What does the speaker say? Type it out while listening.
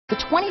The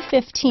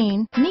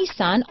 2015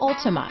 Nissan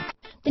Altima.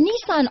 The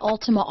Nissan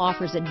Altima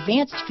offers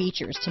advanced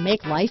features to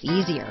make life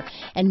easier,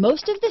 and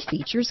most of the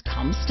features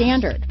come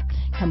standard.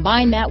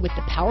 Combine that with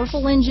the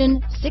powerful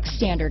engine, 6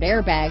 standard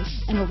airbags,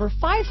 and over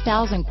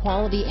 5,000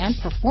 quality and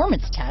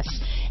performance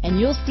tests, and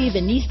you'll see the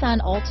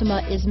Nissan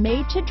Altima is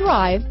made to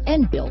drive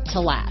and built to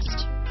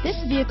last. This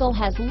vehicle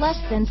has less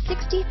than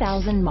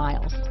 60,000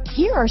 miles.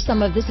 Here are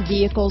some of this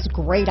vehicle's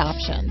great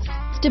options: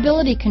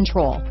 stability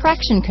control,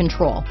 traction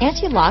control,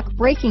 anti-lock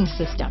braking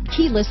system,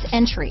 keyless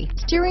entry,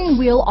 steering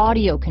wheel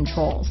audio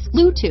controls,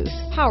 Bluetooth,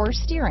 power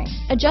steering,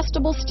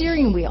 adjustable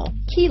steering wheel,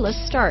 keyless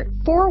start,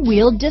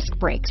 4-wheel disc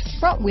brakes,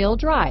 front wheel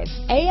drive,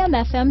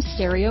 AM/FM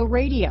stereo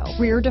radio,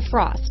 rear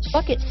defrost,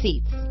 bucket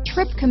seats,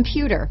 trip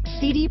computer,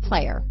 CD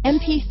player,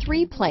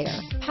 MP3 player,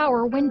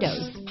 power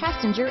windows,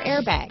 passenger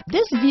airbag.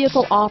 This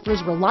vehicle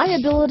offers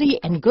reliability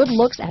and good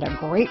looks at a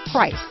great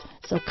price.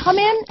 So come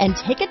in and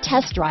take a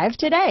test drive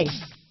today.